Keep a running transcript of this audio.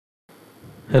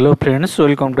Hello friends,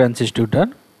 welcome to Ansys-Tutor.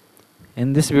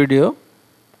 In this video,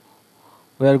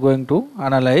 we are going to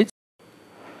analyze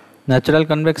natural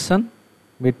convection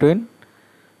between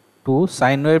two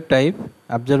sine wave type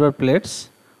observer plates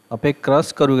of a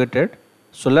cross-corrugated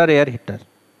solar air heater.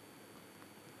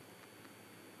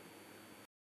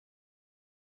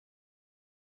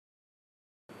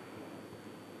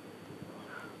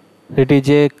 It is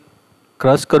a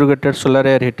cross-corrugated solar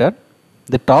air heater.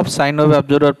 The top sine wave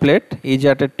observer plate is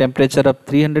at a temperature of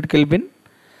 300 Kelvin.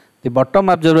 The bottom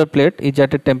observer plate is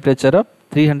at a temperature of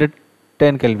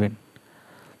 310 Kelvin.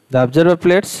 The observer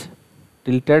plates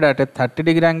tilted at a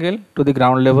 30-degree angle to the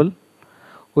ground level.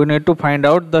 We need to find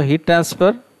out the heat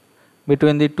transfer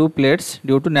between the two plates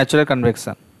due to natural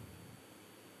convection.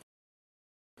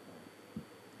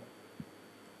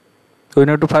 We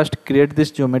need to first create this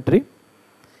geometry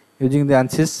using the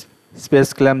Ansys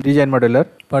Space Clamp Design Modeler.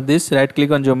 For this, right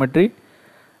click on Geometry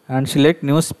and select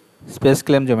New Space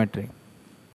Clamp Geometry.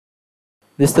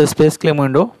 This is the Space Clamp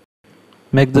window.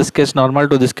 Make the sketch normal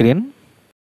to the screen.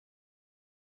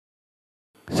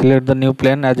 Select the new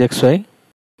plane as XY.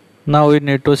 Now we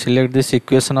need to select this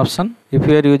equation option. If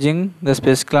you are using the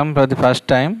Space Clamp for the first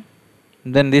time,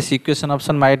 then this equation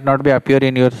option might not be appear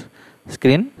in your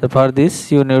screen. So for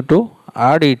this, you need to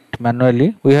add it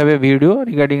manually. We have a video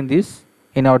regarding this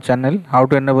in our channel, how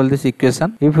to enable this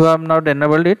equation. If you have not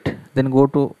enabled it, then go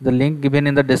to the link given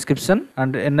in the description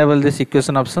and enable this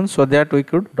equation option so that we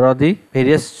could draw the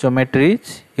various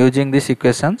geometries using these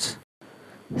equations.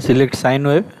 Select sine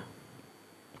wave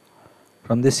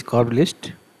from this curve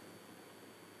list.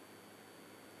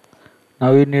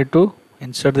 Now we need to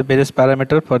insert the various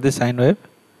parameters for the sine wave.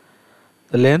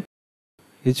 The length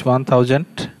is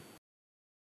 1000.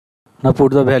 Now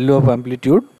put the value of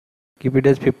amplitude, keep it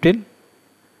as 15,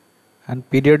 and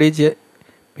period is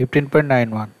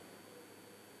 15.91.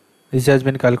 This has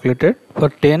been calculated for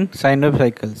 10 sine wave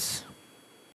cycles.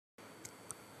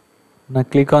 Now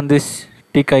click on this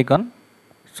tick icon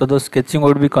so the sketching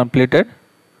would be completed.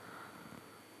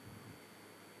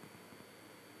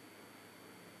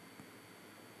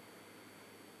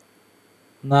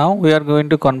 Now we are going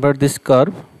to convert this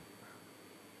curve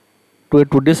to a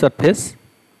 2D surface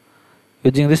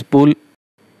using this spool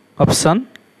option.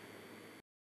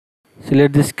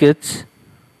 Select the sketch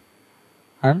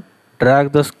and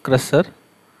drag the cursor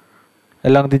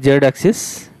along the Z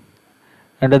axis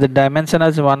and the dimension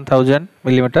as 1000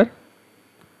 mm.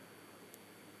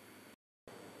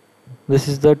 This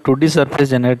is the 2D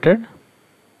surface generated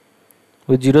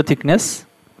with 0 thickness.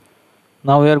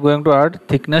 Now we are going to add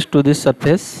thickness to this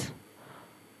surface.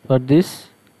 For this,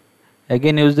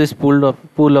 again use this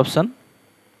spool option.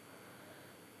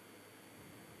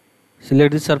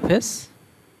 Select the surface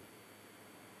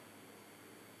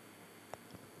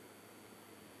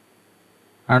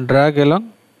and drag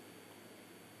along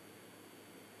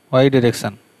Y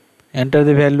direction. Enter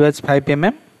the value as 5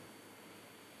 mm.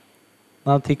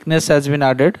 Now thickness has been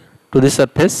added to the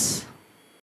surface.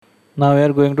 Now we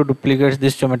are going to duplicate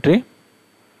this geometry.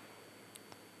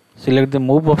 Select the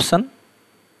move option,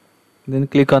 then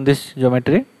click on this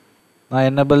geometry. Now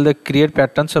enable the create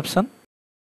patterns option.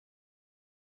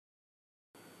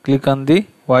 Click on the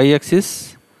Y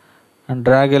axis and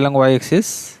drag along Y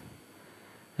axis.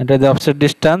 Enter the offset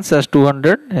distance as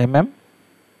 200 mm.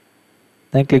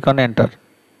 Then click on enter.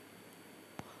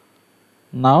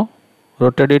 Now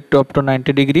rotate it up to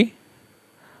 90 degree.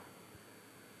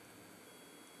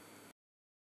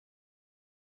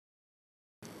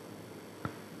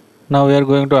 Now we are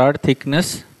going to add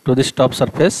thickness to this top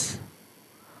surface.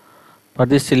 For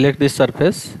this, select this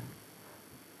surface.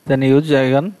 Then use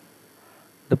again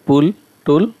the pull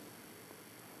tool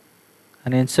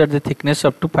and insert the thickness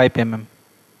up to 5 mm.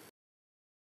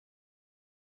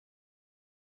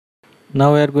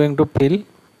 Now we are going to fill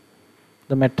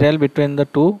the material between the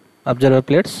two observer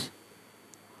plates.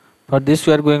 For this,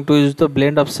 we are going to use the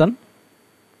blend option.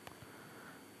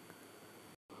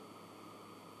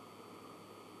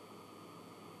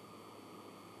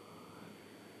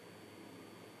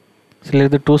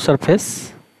 Select the two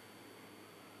surface.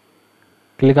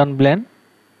 Click on blend.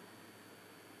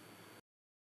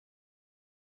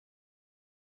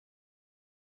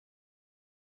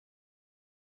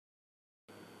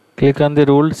 Click on the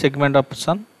ruled segment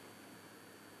option.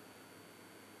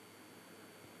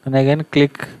 And again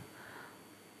click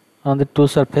on the two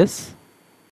surface.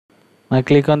 Now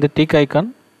click on the tick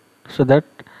icon so that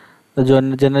the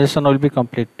generation will be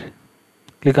complete.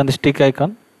 Click on the tick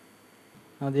icon.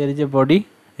 Now there is a body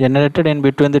generated in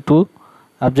between the two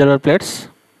observer plates.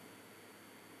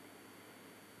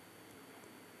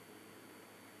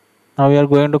 Now we are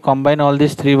going to combine all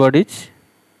these three bodies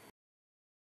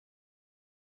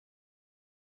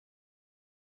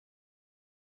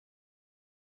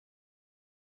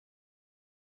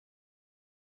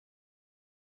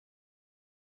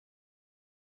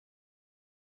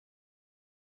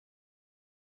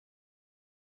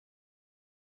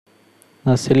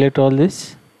Now select all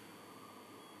this.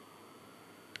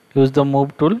 Use the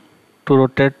move tool to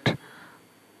rotate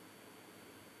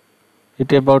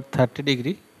it about 30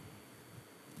 degree.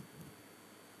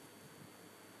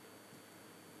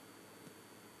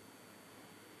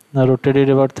 Now rotate it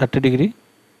about 30 degree.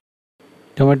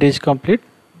 Geometry is complete.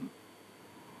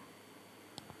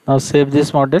 Now save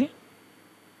this model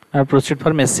and proceed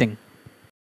for meshing.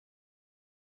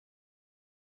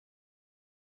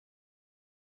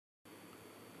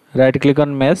 Right click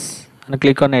on mesh and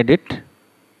click on edit.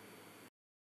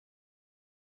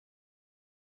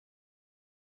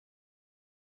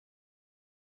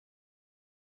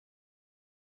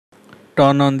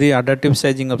 Turn on the adaptive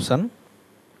sizing option.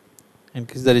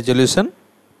 Increase the resolution.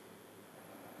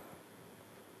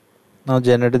 Now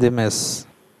generate the mesh.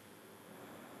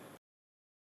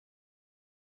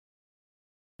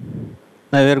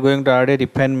 Now we are going to add a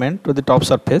refinement to the top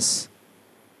surface.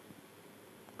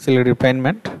 Select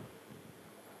refinement.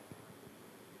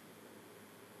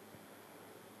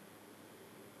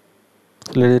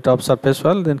 Select the top surface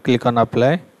wall, then click on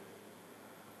apply.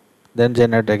 Then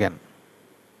generate again.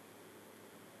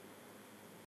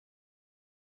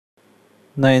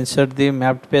 Now insert the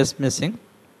mapped face meshing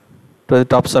to the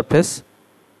top surface.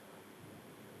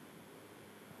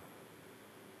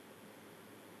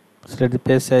 Select the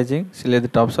face sizing, select the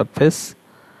top surface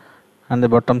and the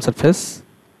bottom surface,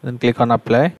 then click on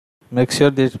apply. Make sure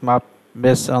this map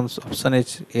base option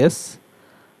is yes,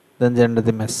 then generate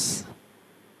the mesh.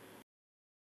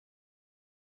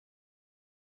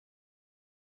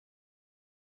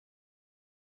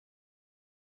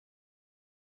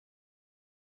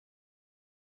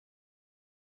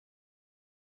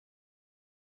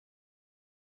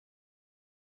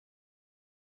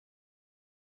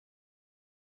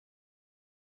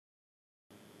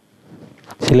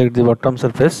 Select the bottom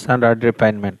surface and add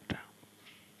refinement.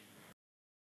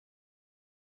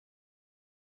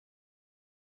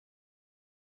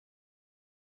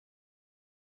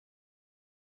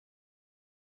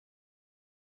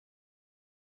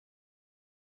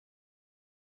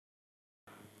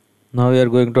 Now we are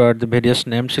going to add the various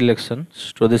name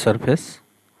selections to the surface.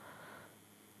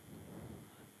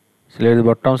 Select the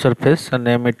bottom surface and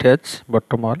name it as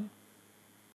bottom wall.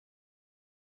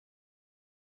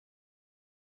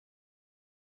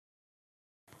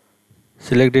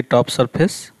 Select the top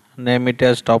surface, name it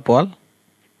as top wall.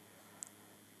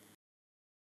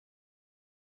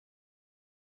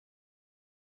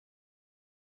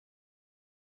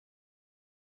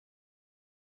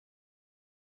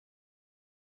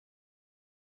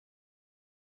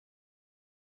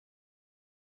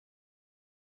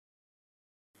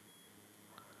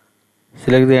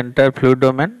 Select the entire fluid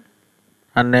domain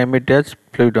and name it as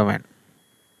fluid domain.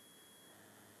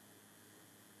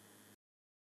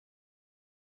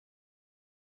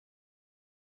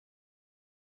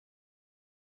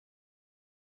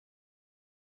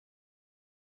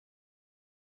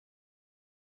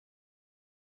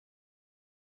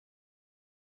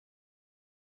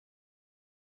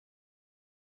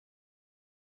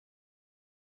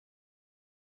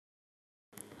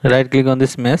 Right click on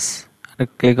this mesh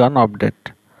and click on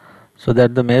update so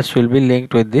that the mesh will be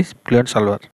linked with this fluent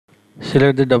solver.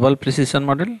 Select the double precision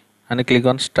model and click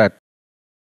on start.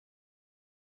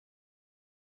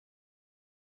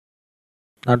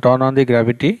 Now turn on the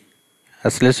gravity,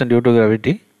 acceleration due to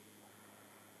gravity.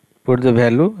 Put the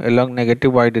value along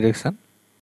negative y direction.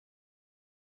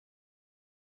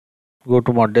 Go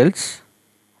to models.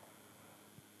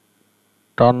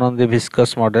 Turn on the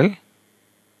viscous model.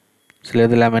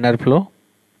 Select the laminar flow.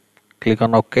 Click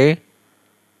on OK.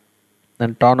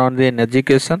 Then turn on the energy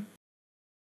equation.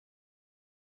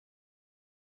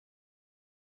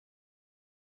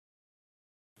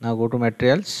 Now go to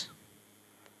materials.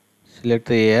 Select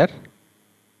the air.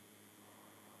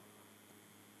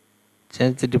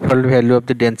 Change the default value of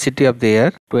the density of the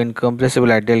air to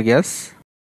incompressible ideal gas.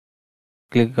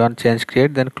 Click on change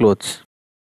create, then close.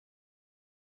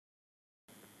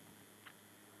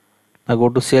 Now go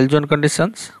to cell zone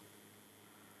conditions.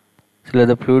 Select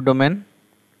the fluid domain.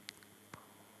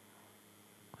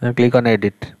 Then click on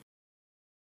edit.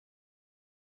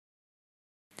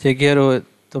 Check here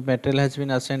the material has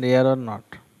been assigned air or not.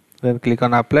 Then click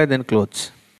on apply, then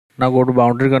close. Now go to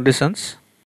boundary conditions.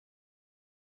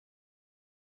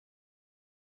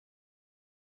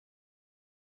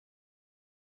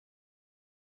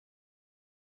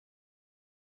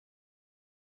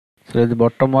 Select the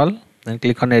bottom wall, then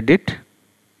click on edit.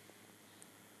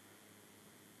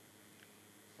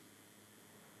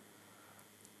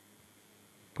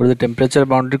 Put the temperature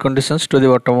boundary conditions to the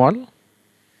bottom wall.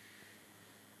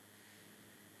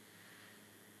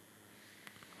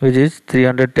 which is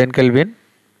 310 Kelvin.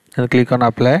 Then click on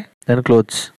apply, then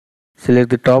close. Select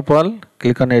the top wall,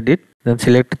 click on edit, then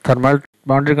select thermal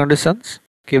boundary conditions.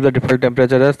 Keep the default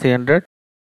temperature as 300.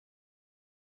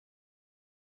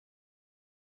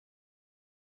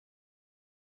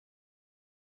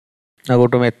 Now go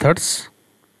to methods.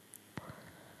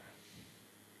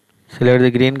 Select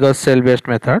the green gauge cell based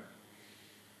method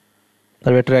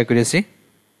for better accuracy.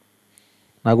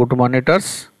 Now go to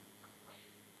monitors,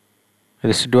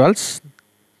 residuals,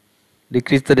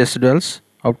 decrease the residuals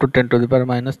up to 10 to the power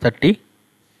minus 30.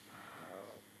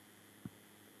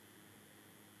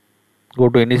 Go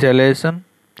to initialization,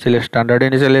 select standard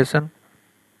initialization,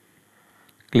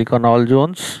 click on all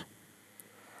zones,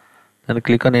 then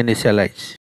click on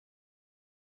initialize.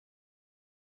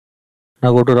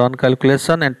 Now go to run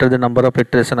calculation, enter the number of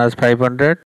iteration as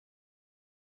 500.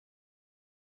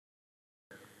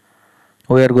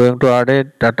 We are going to add a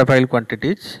data file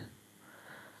quantities.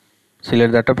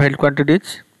 Select data file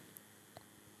quantities,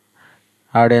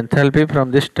 add enthalpy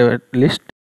from this list.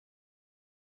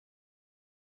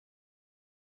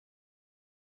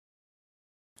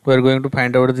 We are going to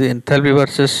find out the enthalpy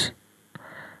versus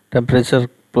temperature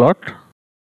plot.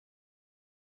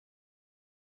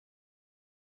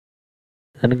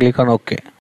 Then click on OK.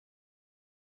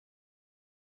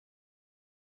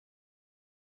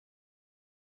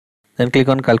 Then click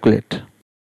on calculate.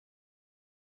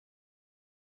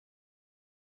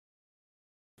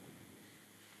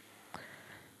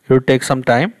 It will take some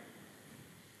time.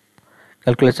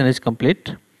 Calculation is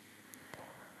complete.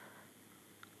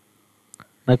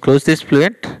 Now close this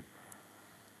fluent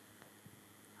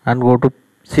and go to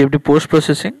CFD post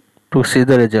processing to see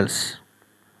the results.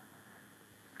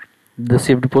 The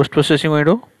CFD post processing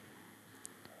window.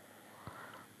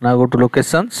 Now go to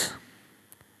locations.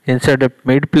 Insert a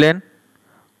mid plane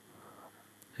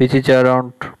which is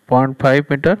around 0.5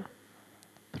 meter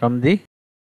from the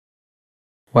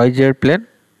YZ plane.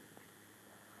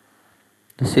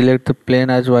 Select the plane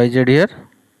as YZ here.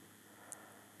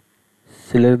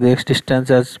 Select the X distance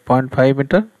as 0.5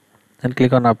 meter. Then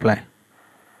click on apply.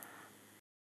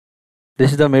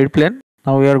 This is the mid plane.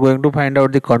 Now we are going to find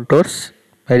out the contours,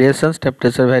 variations,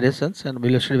 temperature variations and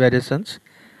velocity variations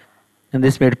in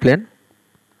this mid plane.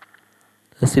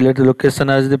 Select the location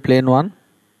as the plane 1,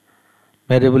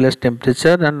 variable as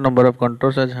temperature and number of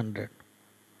contours as 100.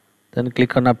 Then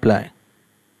click on apply.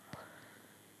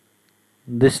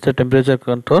 This is the temperature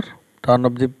contour. Turn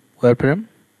up the wireframe.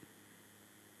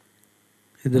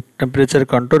 Is the temperature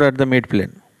contour at the mid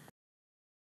plane.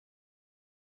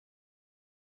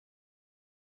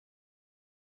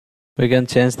 We can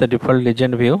change the default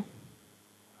legend view,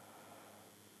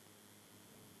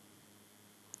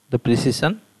 the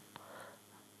precision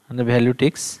and the value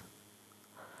ticks.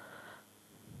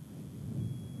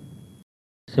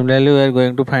 Similarly, we are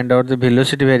going to find out the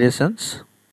velocity variations.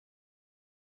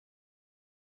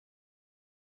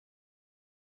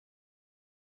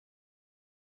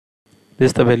 This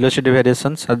is the velocity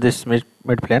variations at this mid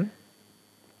plane.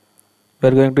 We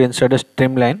are going to insert a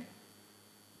streamline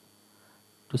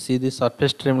to see the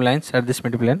surface streamlines at this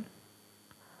mid plane.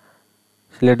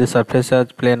 Select the surface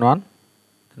as plane 1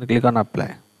 and click on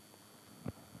apply.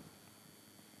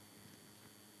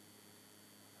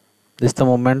 This is the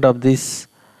movement of these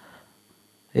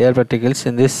air particles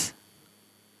in this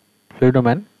fluid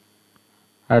domain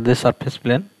at the surface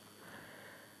plane.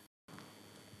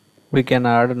 We can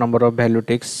add a number of value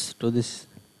ticks to this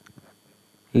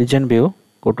legend view.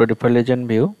 Go to default legend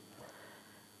view,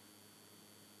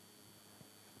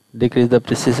 decrease the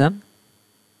precision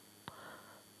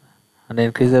and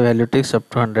increase the value ticks up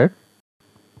to 100.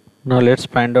 Now let's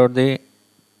find out the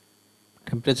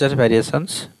temperature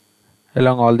variations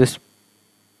along all these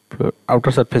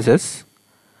outer surfaces.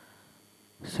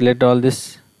 Select all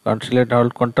this, select all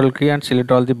control key and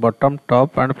select all the bottom,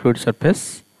 top and fluid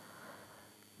surface.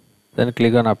 Then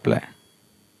click on apply.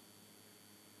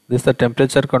 This is the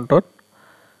temperature contour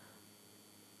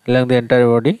along the entire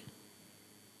body.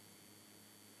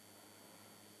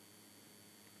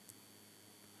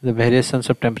 The variations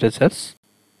of temperatures.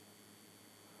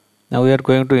 Now we are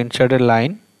going to insert a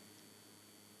line.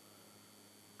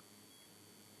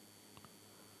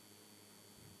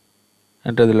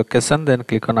 Enter the location, then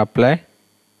click on apply.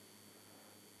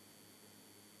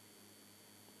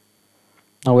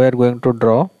 Now we are going to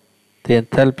draw the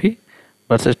enthalpy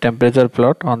versus temperature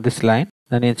plot on this line.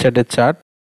 Then insert a chart.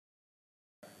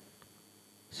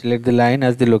 Select the line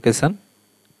as the location.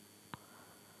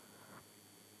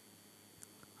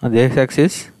 On the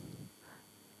x-axis,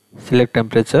 select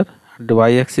temperature. On the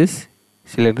y-axis,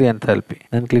 select the enthalpy.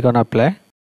 Then click on apply.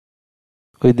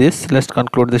 With this, let's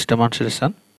conclude this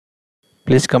demonstration.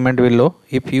 Please comment below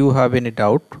if you have any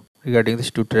doubt regarding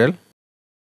this tutorial.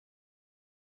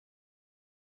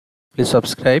 Please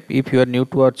subscribe if you are new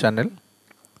to our channel.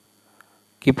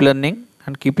 Keep learning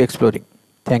and keep exploring.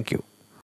 Thank you.